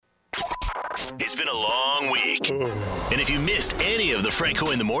It's been a long week. And if you missed any of the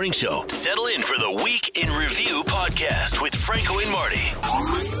Franco in the Morning Show, settle in for the Week in Review podcast with Franco and Marty. 3,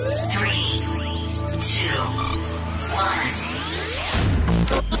 2, 1.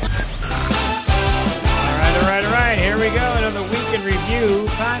 All right. Here we go. Another Week in Review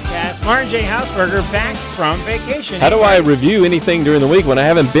podcast. Martin J. Hausberger back from vacation. How do I review anything during the week when I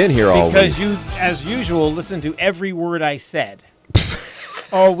haven't been here all week? Because you, as usual, listen to every word I said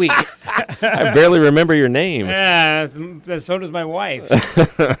all week. I barely remember your name. Yeah, so does my wife.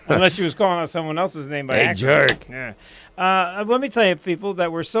 Unless she was calling out someone else's name by accident. Yeah. Let me tell you, people,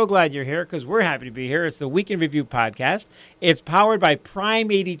 that we're so glad you're here because we're happy to be here. It's the Week in Review podcast. It's powered by Prime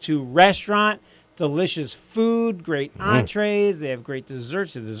 82 Restaurant. Delicious food, great entrees. They have great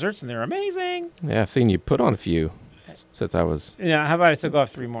desserts. The desserts, and they're amazing. Yeah, I've seen you put on a few since I was... Yeah, how about I took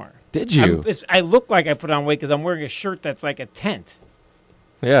off 3 more? Did you? I look like I put on weight because I'm wearing a shirt that's like a tent.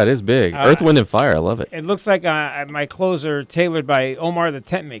 Yeah, it is big. Earth, Wind, and Fire. I love it. It looks like my clothes are tailored by Omar the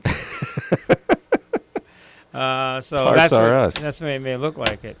Tent Maker. Tarps are us. That's what it may look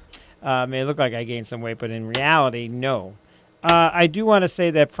like it. May look like I gained some weight, but in reality, no. I do want to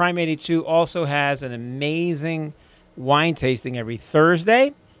say that Prime 82 also has an amazing wine tasting every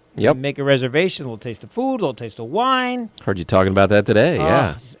Thursday. Yep. Make a reservation. We'll taste the food. We'll taste the wine. Heard you talking about that today.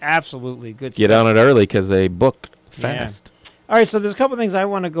 Yeah. It's absolutely good Get stuff. on it early because they book fast. Yeah. All right, so there's a couple things I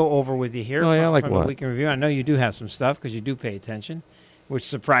want to go over with you here like from what? the Week in Review. I know you do have some stuff because you do pay attention, which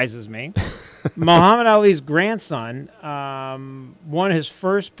surprises me. Muhammad Ali's grandson won his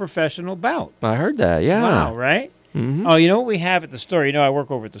first professional bout. I heard that, yeah. Wow, right? Mm-hmm. Oh, you know what we have at the store? You know I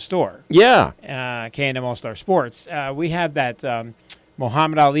work over at the store. Yeah. K&M All-Star Sports. We have that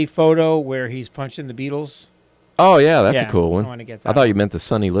Muhammad Ali photo where he's punching the Beatles. Oh, yeah, that's a cool one. I want to get that. I thought you meant the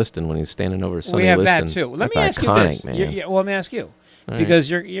Sonny Liston when he's standing over Sonny Liston. We have that, too. Let me ask iconic, you this. man. Well, let me ask you. All Because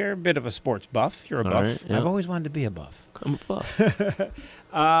you're a bit of a sports buff. You're a buff. right, yeah. I've always wanted to be a buff. I'm a buff.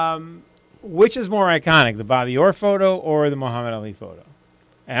 Which is more iconic, the Bobby Orr photo or the Muhammad Ali photo?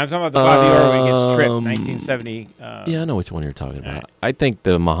 And I'm talking about the Bobby Orr when he gets tripped, 1970. Yeah, I know which one you're talking about. I think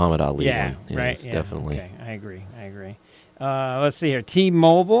the Muhammad Ali one. Right. Is Yeah, definitely. Okay, I agree. Let's see here.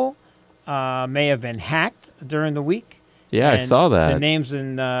 T-Mobile may have been hacked during the week. Yeah, I And saw that. The names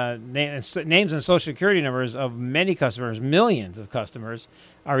and social security numbers of many customers, millions of customers,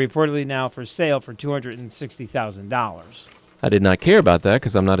 are reportedly now for sale for $260,000. I did not care about that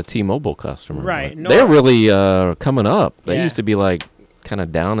because I'm not a T-Mobile customer. Right. But they're really coming up. They Yeah. used to be like kind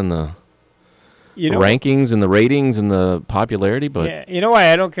of down in the You know, rankings and the ratings and the popularity, but yeah, you know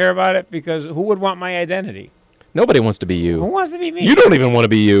why I don't care about it? Because who would want my identity? nobody wants to be Who you. wants to be me? You don't even want to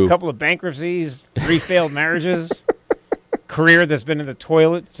be you. A couple of bankruptcies, 3 failed marriages, career that's been in the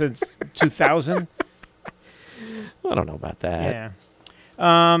toilet since 2000. I don't know about that.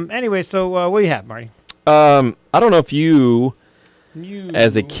 Yeah. Anyway, so what do you have, Marty? I don't know if you,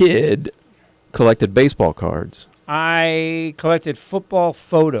 as a kid, collected baseball cards. I collected football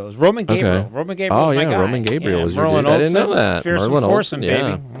photos. Roman Gabriel. Okay. Roman Gabriel Oh, was my yeah, guy. Roman Gabriel was your Merlin dude. I didn't know Olsen, that. Fearsome Merlin foursome, Olsen, baby.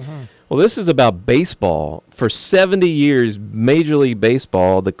 yeah. Mhm. Well, this is about baseball. For 70 years, Major League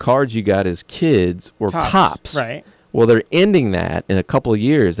Baseball, the cards you got as kids were tops. Right. Well, they're ending that in a couple of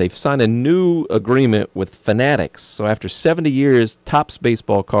years. They've signed a new agreement with Fanatics. So after 70 years, Topps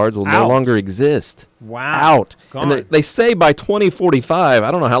baseball cards will no Out. longer exist. Wow. Out. Gone. And they say by 2045,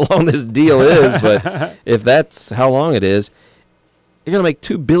 I don't know how long this deal is, but if that's how long it is, you're going to make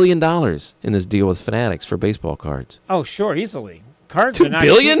 $2 billion in this deal with Fanatics for baseball cards. Oh, sure, easily. Cards $2 are not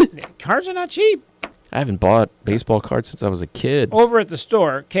billion? cheap. Cards are not cheap. I haven't bought baseball cards since I was a kid. Over at the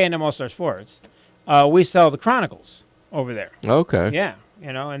store, K&M All-Star Sports, we sell the Chronicles over there. Okay. Yeah,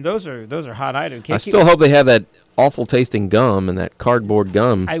 and those are hot items. I still hope they have that awful tasting gum and that cardboard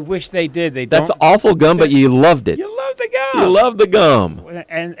gum. I wish they did. They That's don't. awful gum, but you loved it. You love the gum. You love the gum.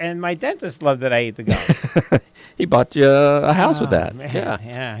 And my dentist loved that I ate the gum. He bought you a house with that. Man,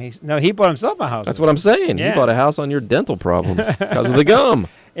 Yeah. He bought himself a house. That's with what I'm saying. Yeah. You bought a house on your dental problems because of the gum.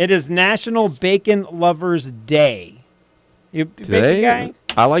 It is National Bacon Lovers Day. You Today, bacon guy?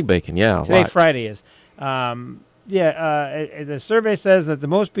 I like bacon. Yeah, a Today lot. Friday is. The survey says that the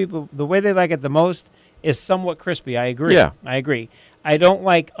most people, the way they like it the most is somewhat crispy. I agree. Yeah. I agree. I don't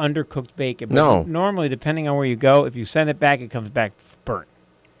like undercooked bacon. But No. normally, depending on where you go, if you send it back, it comes back burnt.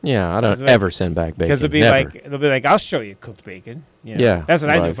 Yeah, I don't Because ever send back bacon. Because Never. they'll be like, I'll show you cooked bacon. You know? Yeah, That's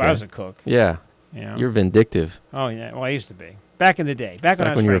what I do right, if I yeah. was a cook. Yeah, You know? you're vindictive. Oh, yeah. Well, I used to be. Back in the day. Back when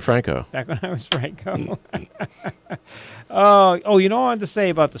I Back was when you were Franco. Franco. Back when I was Franco. Oh, you know what I wanted to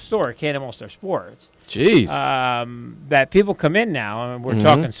say about the store, K&M All-Star Sports? Jeez. That people come in now, and we're Mhm.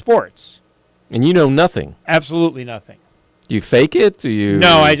 talking sports. And you know nothing. Absolutely nothing. Do you fake it? Do you?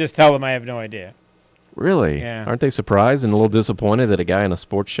 No, I just tell them I have no idea. Really? Yeah. Aren't they surprised and a little disappointed that a guy in a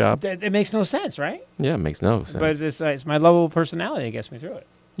sports shop? It makes no sense, right? Yeah, it makes no sense. But it's my lovable personality that gets me through it.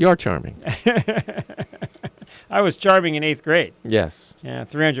 You are charming. I was charming in 8th grade. Yes. Yeah,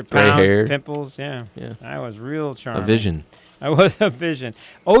 300 Gray pounds, hair. pimples. Yeah. Yeah. I was real charming. A vision. I was a vision.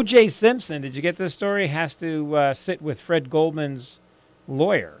 O.J. Simpson, did you get this story? Has to sit with Fred Goldman's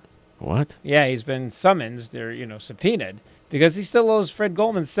lawyer. What? Yeah, he's been summoned. They're, subpoenaed because he still owes Fred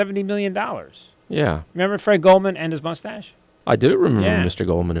Goldman $70 million. Yeah. Remember Fred Goldman and his mustache? I do remember Yeah. Mr.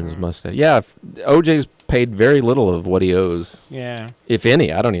 Goldman and his mustache. Yeah, OJ's paid very little of what he owes, Yeah. if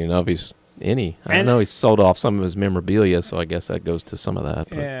any. I don't even know if he's any. I And- know he's sold off some of his memorabilia, so I guess that goes to some of that.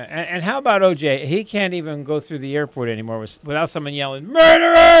 But Yeah. And how about O.J.? He can't even go through the airport anymore without someone yelling,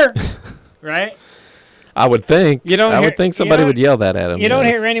 "Murderer!" Right? I would think. You don't I hear- would think you somebody don't- would yell that at him. You don't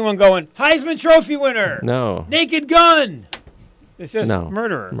yes. hear anyone going, "Heisman Trophy winner!" No. Naked gun! It's just No.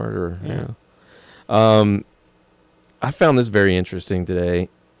 murderer. Murderer, Yeah. yeah. I found this very interesting today.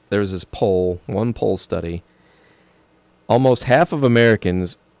 There was this one poll study. Almost half of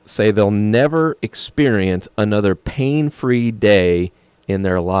Americans say they'll never experience another pain-free day in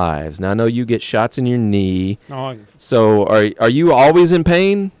their lives. Now, I know you get shots in your knee. Oh, So are you always in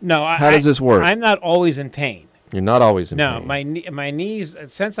pain? no, How does this work? I'm not always in pain. You're not always in No, pain. my knees,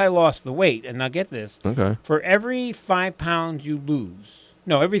 since I lost the weight, and now get this, Okay. for every 5 pounds you lose,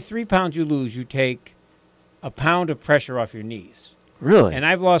 every 3 pounds you lose, you take a pound of pressure off your knees. Really? And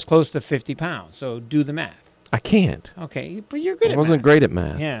I've lost close to 50 pounds, so do the math. I can't. Okay, but you're good I at wasn't math. great at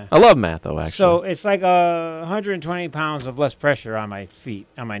math. Yeah. I love math, though, actually. So it's like 120 pounds of less pressure on my feet,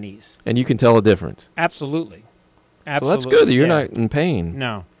 on my knees. And you can tell a difference. Absolutely. So Absolutely. that's good that you're yeah. not in pain.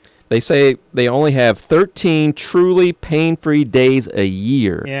 No. They say they only have 13 truly pain-free days a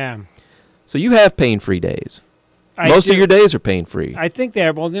year. Yeah. So you have pain-free days. Most of your days are pain-free. I think they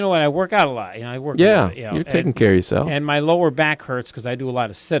are. Well, you know what? I work out a lot. I work a Yeah, lot, you're taking care of yourself. And my lower back hurts because I do a lot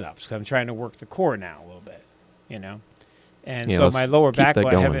of sit-ups. 'Cause I'm trying to work the core now a little bit, And Yeah, so let's my lower keep back, that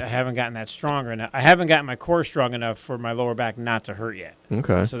I going. haven't gotten that stronger enough. I haven't gotten my core strong enough for my lower back not to hurt yet.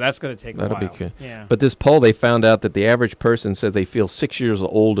 Okay. So that's going to take That'll a be while. good. Yeah. But this poll, they found out that the average person says they feel 6 years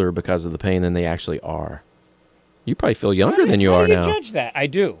older because of the pain than they actually are. You probably feel younger than you How are do you now judge that? I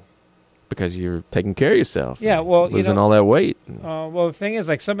do. because you're taking care of yourself. Yeah, well, losing all that weight. Well, the thing is,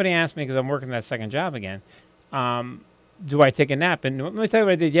 like, somebody asked me, because I'm working that second job again, do I take a nap? And let me tell you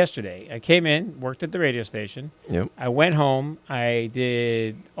what I did yesterday. I came in, worked at the radio station. Yep. I went home. I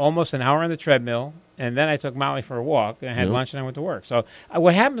did almost an hour on the treadmill, and then I took Molly for a walk, and I had Yep. lunch, and I went to work. So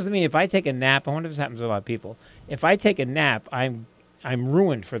what happens to me if I take a nap, I wonder if this happens to a lot of people, if I take a nap, I'm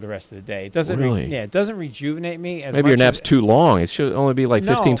ruined for the rest of the day. It doesn't Really? it doesn't rejuvenate me as Maybe much your nap's as, too long. It should only be like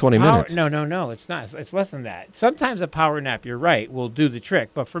 15, 20 minutes. No, it's not. It's less than that. Sometimes a power nap, you're right, will do the trick.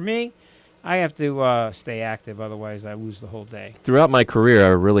 But for me, I have to stay active, otherwise I lose the whole day. Throughout my career, I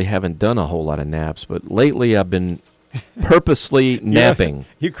really haven't done a whole lot of naps, but lately I've been purposely napping.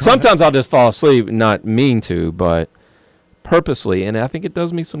 Sometimes I'll just fall asleep, not mean to, but purposely, and I think it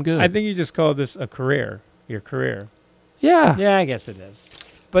does me some good. I think you just call this a career, your career. Yeah. Yeah, I guess it is.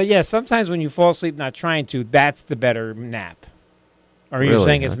 But yeah, sometimes when you fall asleep not trying to, that's the better nap. Or are you Really?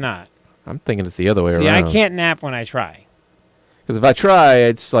 saying it's not? I'm thinking it's the other way See, around. I can't nap when I try. Because if I try,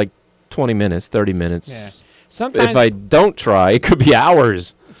 it's like 20 minutes, 30 minutes. Yeah. If Sometimes I don't try, it could be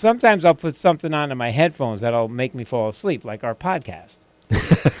hours. sometimes I'll put something onto my headphones that'll make me fall asleep, like our podcast.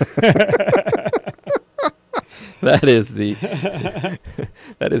 That is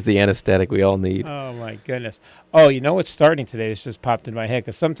the anesthetic we all need. Oh, my goodness. Oh, you know what's starting today? This just popped in my head,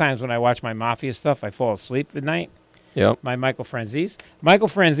 because sometimes when I watch my Mafia stuff, I fall asleep at night. Yep. My Michael Franzese. Michael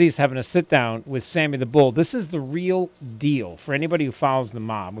Franzese having a sit-down with Sammy the Bull. This is the real deal for anybody who follows the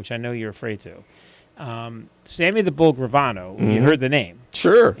mob, which I know you're afraid to. Sammy the Bull Gravano, you heard the name.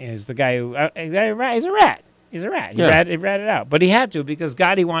 Sure. Is the guy who he's a rat. He's a rat. Yeah. He ratted out, but he had to because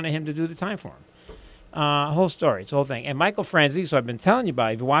Gotti wanted him to do the time for him. Whole story, it's the whole thing. And Michael Franzese, so I've been telling you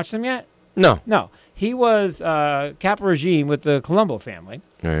about. Have you watched him yet? No. No. He was Capo Regime with the Colombo family,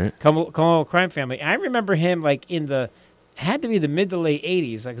 All right. Colombo crime family. I remember him like had to be the mid to late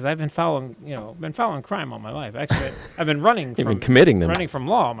 '80s, because I've been following crime all my life. Actually, I've been running You've from been committing them. running from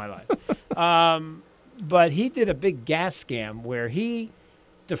law all my life. But he did a big gas scam where he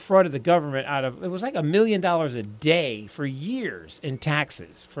defrauded the government out of, it was like $1 million a day for years in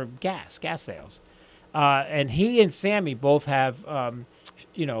taxes for gas sales. And he and Sammy both have,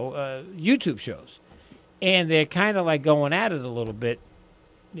 YouTube shows. And they're kind of like going at it a little bit,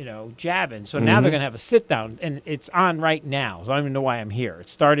 jabbing. So now they're going to have a sit down, and it's on right now. So I don't even know why I'm here. It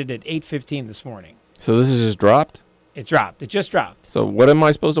started at 8:15 this morning. So this is just dropped? It dropped. It just dropped. So what am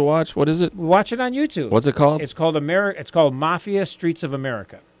I supposed to watch? What is it? Watch it on YouTube. What's it called? It's called It's called Mafia: Streets of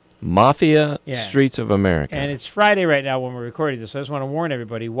America. Mafia Yeah. Streets of America. And it's Friday right now when we're recording this. So I just want to warn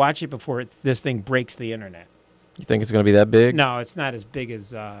everybody: watch it before this thing breaks the internet. You think it's going to be that big? No, it's not as big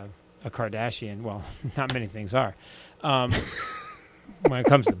as a Kardashian. Well, not many things are. When it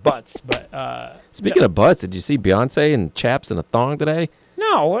comes to butts, but Speaking of butts, did you see Beyonce and chaps in a thong today?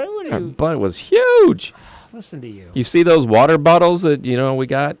 no. What Her are you? butt was huge. Listen to you. You see those water bottles that we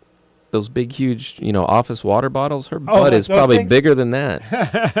got? Those big, huge, office water bottles? Her butt is those probably things? bigger than that.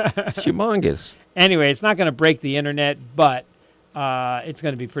 It's humongous. Anyway, it's not going to break the internet, but it's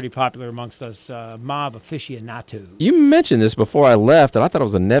going to be pretty popular amongst us mob aficionados. You mentioned this before I left, and I thought it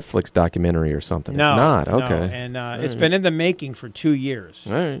was a Netflix documentary or something. No, it's not. no. Okay. And it's been in the making for 2 years.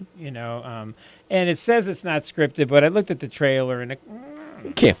 All right. And it says it's not scripted, but I looked at the trailer and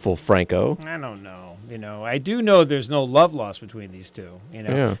You can't fool Franco. I don't know. I do know there's no love lost between these two.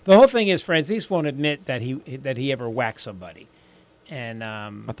 Yeah. The whole thing is Francis won't admit that he ever whacked somebody, and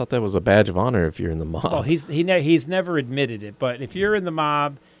I thought that was a badge of honor if you're in the mob. well, he's never admitted it. But if you're in the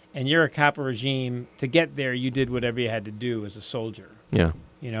mob and you're a copper regime, to get there, you did whatever you had to do as a soldier. Yeah.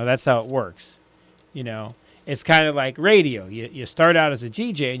 That's how it works. It's kind of like radio. You start out as a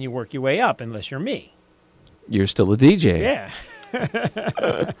DJ and you work your way up, unless you're me. You're still a DJ. Yeah.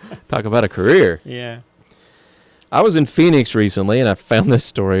 Talk about a career. Yeah. I was in Phoenix recently, and I found this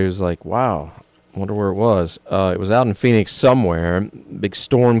story. It was like, wow, I wonder where it was. It was out in Phoenix somewhere. Big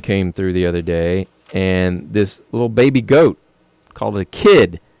storm came through the other day, and this little baby goat, called it a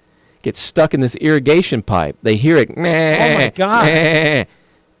kid, gets stuck in this irrigation pipe. They hear it. Oh, my God.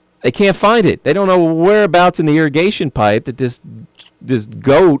 They can't find it. They don't know whereabouts in the irrigation pipe that this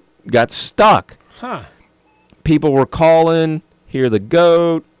goat got stuck. Huh. People were calling, hear the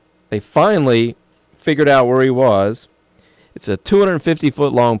goat. They finally figured out where he was. It's a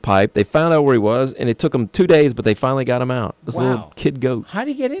 250-foot long pipe. They found out where he was, and it took them 2 days, but they finally got him out. This little kid goat. How'd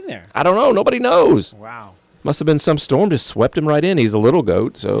he get in there? I don't know. Nobody knows. Wow. Must have been some storm just swept him right in. He's a little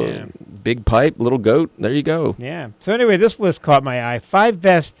goat, so Yeah. big pipe, little goat. There you go. Yeah. So anyway, this list caught my eye. 5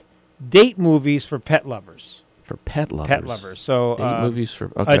 best date movies for pet lovers. For pet lovers. Pet lovers. So Date movies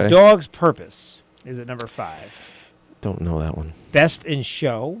for, okay. A Dog's Purpose is at number 5. Don't know that one. Best in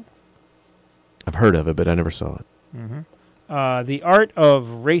Show. I've heard of it, but I never saw it. The Art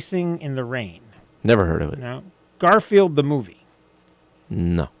of Racing in the Rain. Never heard of it. No. Garfield the Movie.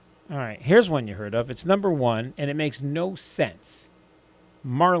 No. All right. Here's one you heard of. It's number 1, and it makes no sense.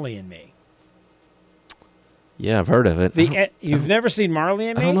 Marley and Me. Yeah, I've heard of it. You've never seen Marley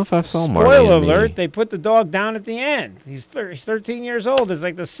and Me? I don't know if I saw Marley Spoiler and Me. alert, they put the dog down at the end. He's 13 years old. It's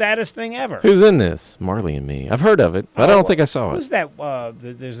like the saddest thing ever. Who's in this? Marley and Me. I've heard of it, but I don't think I saw Who's it. that?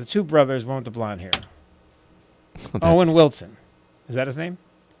 There's the 2 brothers, one with the blonde hair. That's- Owen Wilson. Is that his name?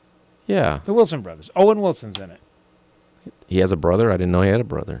 Yeah. The Wilson brothers. Owen Wilson's in it. He has a brother? I didn't know he had a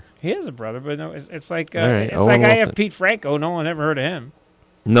brother. He has a brother, but no, it's like All right, it's Owen like I have Wilson. Pete Franco. No one ever heard of him.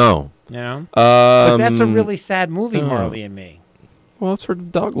 No. But that's a really sad movie, oh. Marley and Me. Well, it's for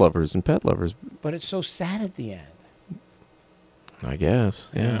dog lovers and pet lovers, But it's so sad at the end. I guess.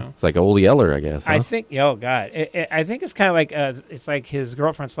 Yeah. Yeah. It's like Old Yeller, I guess. I huh? think. Oh God, I think it's kind of like it's like his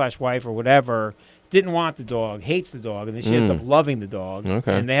girlfriend / wife or whatever didn't want the dog, hates the dog, and then she ends up loving the dog.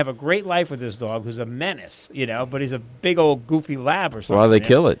 Okay. And they have a great life with this dog, who's a menace, but he's a big old goofy lab or something. Why do they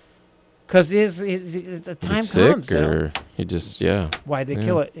kill it? Because the time He's sick, comes. or he just Why they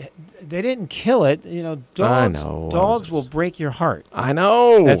kill it? They didn't kill it. Dogs. I know. Dogs will break your heart. I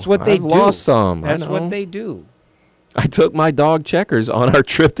know. That's what they I've do. lost some. That's I know. what they do. I took my dog Checkers on our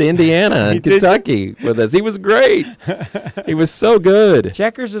trip to Indiana and did? Kentucky with us. He was great. He was so good.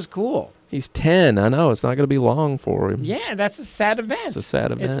 Checkers is cool. He's 10. I know. It's not going to be long for him. Yeah, that's a sad event. It's a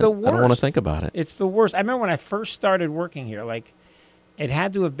sad event. It's the worst. I don't want to think about it. It's the worst. I remember when I first started working here, it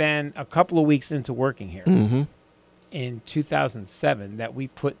had to have been a couple of weeks into working here in 2007 that we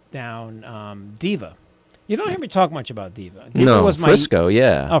put down Diva. You don't hear me talk much about Diva. Diva No, was my, Frisco,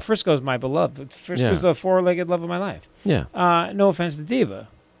 yeah. Oh, Frisco's my beloved. Frisco's Yeah. the 4-legged love of my life. Yeah. No offense to Diva.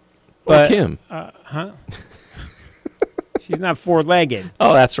 Like But, him. Huh? She's not 4-legged.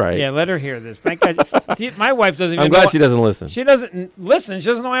 Oh, that's right. Yeah, let her hear this. Thank God. My wife doesn't even I'm know. glad she doesn't listen. She doesn't listen. She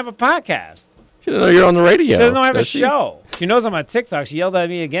doesn't know I have a podcast. She doesn't know you're on the radio. She doesn't know I have a does she? show. She knows I'm on TikTok. She yelled at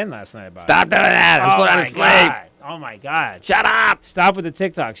me again last night about Stop it. doing that. I'm trying to sleep. God. Oh, my God. Shut up. Stop with the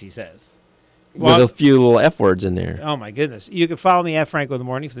TikTok, she says. With a few little F words in there. Oh, my goodness. You can follow me at Franco in the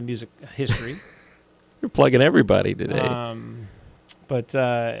Morning for the music history. You're plugging everybody today.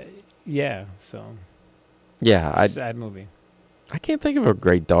 Yeah, so yeah, sad movie. I can't think of a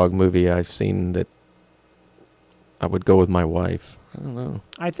great dog movie I've seen that I would go with my wife. I don't know.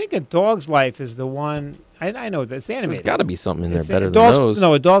 I think A Dog's Life is the one. I know that's There's animated. got to be something in there It's better a than Dog's, those.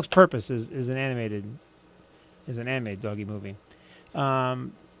 No, A Dog's Purpose is an animated doggy movie.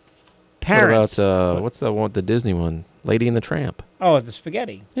 Parents. What about what's that one? The Disney one, Lady and the Tramp. Oh, the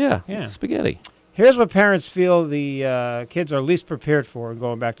spaghetti. Yeah, Yeah. spaghetti. Here's what parents feel the kids are least prepared for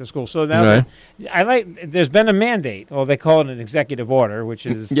going back to school. So now, Right. there's been a mandate. Well, they call it an executive order, which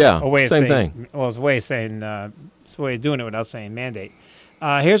is Yeah, a way of same saying. thing. Well, it's a way of saying. It's a way of doing it without saying mandate.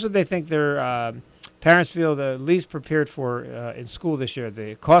 Here's what they think their parents feel the least prepared for in school this year: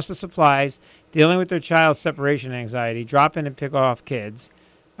 the cost of supplies, dealing with their child's separation anxiety, dropping and picking up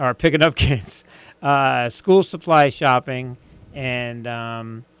kids, school supply shopping, and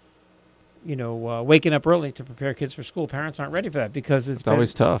waking up early to prepare kids for school. Parents aren't ready for that because it's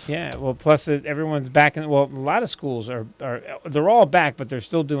Always tough. Yeah, well, plus everyone's back in. Well, a lot of schools are they're all back, but they're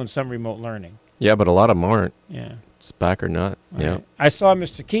still doing some remote learning. Yeah, but a lot of them aren't. Yeah. It's back or not. Yeah. Right. I saw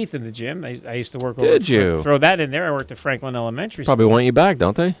Mr. Keith in the gym. I used to work. Did you? Throw that in there? I worked at Franklin Elementary Probably School. want you back,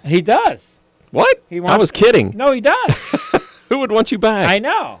 don't they? He does. What? He I wants was kidding. No, he does. Who would want you back? I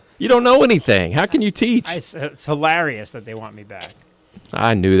know. You don't know anything. How can you teach? It's hilarious that they want me back.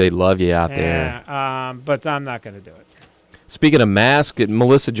 I knew they'd love you out there. Yeah, but I'm not going to do it. Speaking of masks,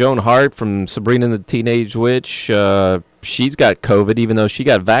 Melissa Joan Hart from Sabrina the Teenage Witch, she's got COVID even though she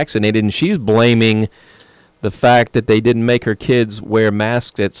got vaccinated, and she's blaming the fact that they didn't make her kids wear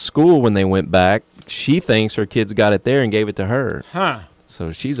masks at school when they went back. She thinks her kids got it there and gave it to her. Huh.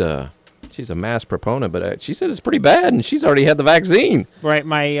 So she's a mask proponent, but she says it's pretty bad, and she's already had the vaccine. Right.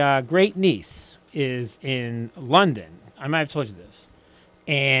 My great niece is in London. I might have told you this.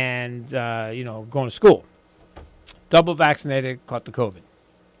 And, going to school. Double vaccinated, caught the COVID.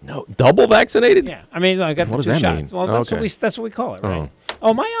 No, double vaccinated? Yeah. I mean, I got the What two does that shots. mean? Well, that's, Okay. that's what we call it, right? Oh,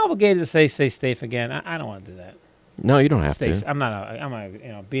 am I obligated to say stay safe again? I don't want to do that. No, you don't have Stay, to. I'm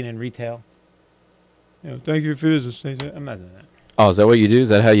not, being in retail. Thank you for this. Stay safe. I'm not doing that. Oh, is that what you do? Is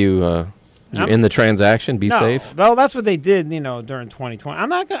that how you I'm- end the transaction? Be No. safe? Well, that's what they did, during 2020. I'm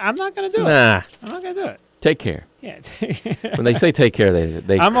not gonna do it. Nah. I'm not gonna do it. Take care. Yeah. When they say take care,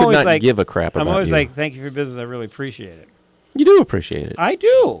 they I'm could always not like- give a crap about I'm always you. like, thank you for your business. I really appreciate it. You do appreciate it. I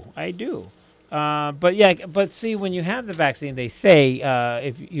do. But see, when you have the vaccine, they say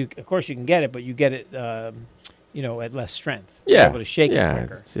of course you can get it, but you get it, at less strength. You're Yeah. able to shake yeah, it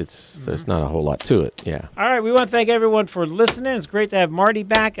quicker. There's not a whole lot to it. Yeah. All right, we want to thank everyone for listening. It's great to have Marty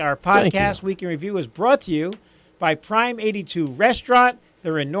back. Our Thank podcast, Week in Review, is brought to you by Prime 82 Restaurant.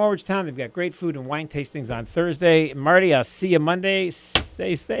 They're in Norwich Town. They've got great food and wine tastings on Thursday. Marty, I'll see you Monday.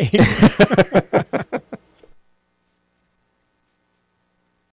 Stay safe.